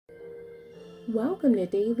Welcome to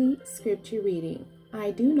Daily Scripture Reading.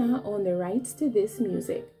 I do not own the rights to this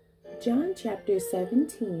music. John chapter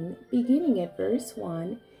 17, beginning at verse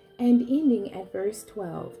 1 and ending at verse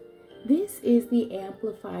 12. This is the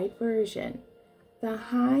Amplified Version. The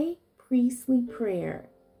High Priestly Prayer.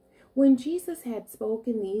 When Jesus had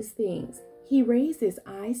spoken these things, he raised his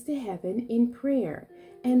eyes to heaven in prayer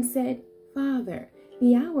and said, Father,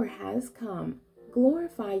 the hour has come.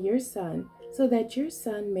 Glorify your Son, so that your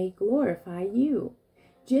Son may glorify you,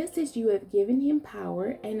 just as you have given him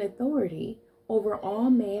power and authority over all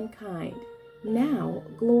mankind. Now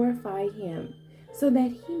glorify him, so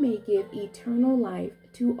that he may give eternal life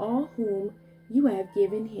to all whom you have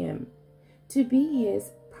given him, to be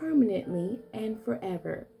his permanently and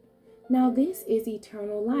forever. Now this is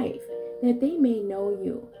eternal life, that they may know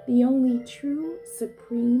you, the only true,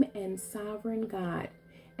 supreme, and sovereign God,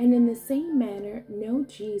 and in the same manner know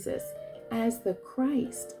Jesus as the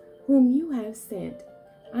Christ, whom you have sent.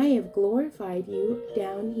 I have glorified you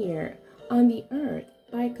down here on the earth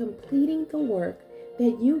by completing the work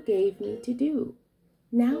that you gave me to do.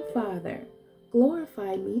 Now, Father,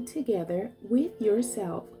 glorify me together with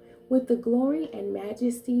yourself, with the glory and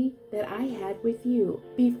majesty that I had with you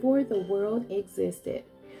before the world existed.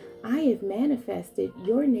 I have manifested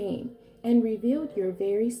your name and revealed your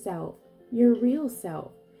very self, your real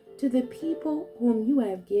self, to the people whom you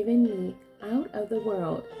have given me out of the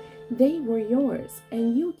world. They were yours,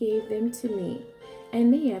 and you gave them to me,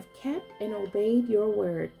 and they have kept and obeyed your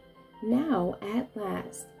word. Now, at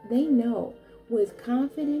last, they know with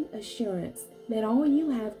confident assurance that all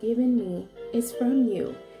you have given me is from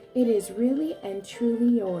you. It is really and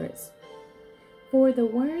truly yours. For the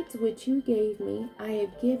words which you gave me, I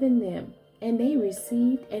have given them, and they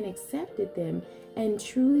received and accepted them, and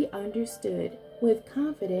truly understood with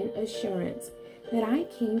confident assurance that I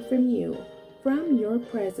came from you, from your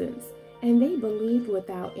presence, and they believed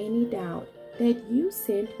without any doubt that you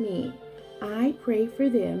sent me. I pray for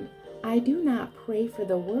them. I do not pray for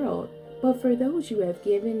the world, but for those you have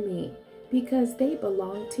given me, because they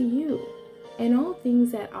belong to you. And all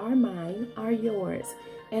things that are mine are yours,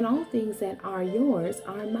 and all things that are yours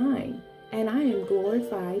are mine, and I am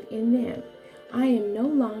glorified in them. I am no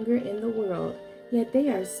longer in the world, yet they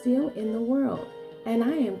are still in the world, and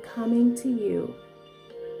I am coming to you.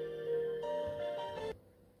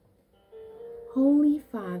 Holy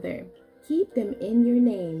Father, keep them in your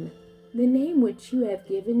name, the name which you have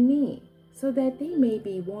given me, so that they may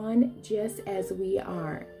be one just as we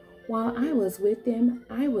are. While I was with them,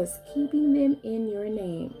 I was keeping them in your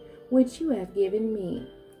name, which you have given me,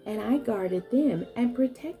 and I guarded them and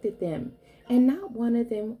protected them, and not one of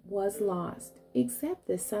them was lost, except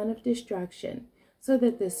the son of destruction, so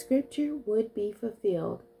that the scripture would be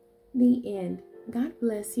fulfilled. The end. God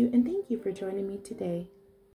bless you, and thank you for joining me today.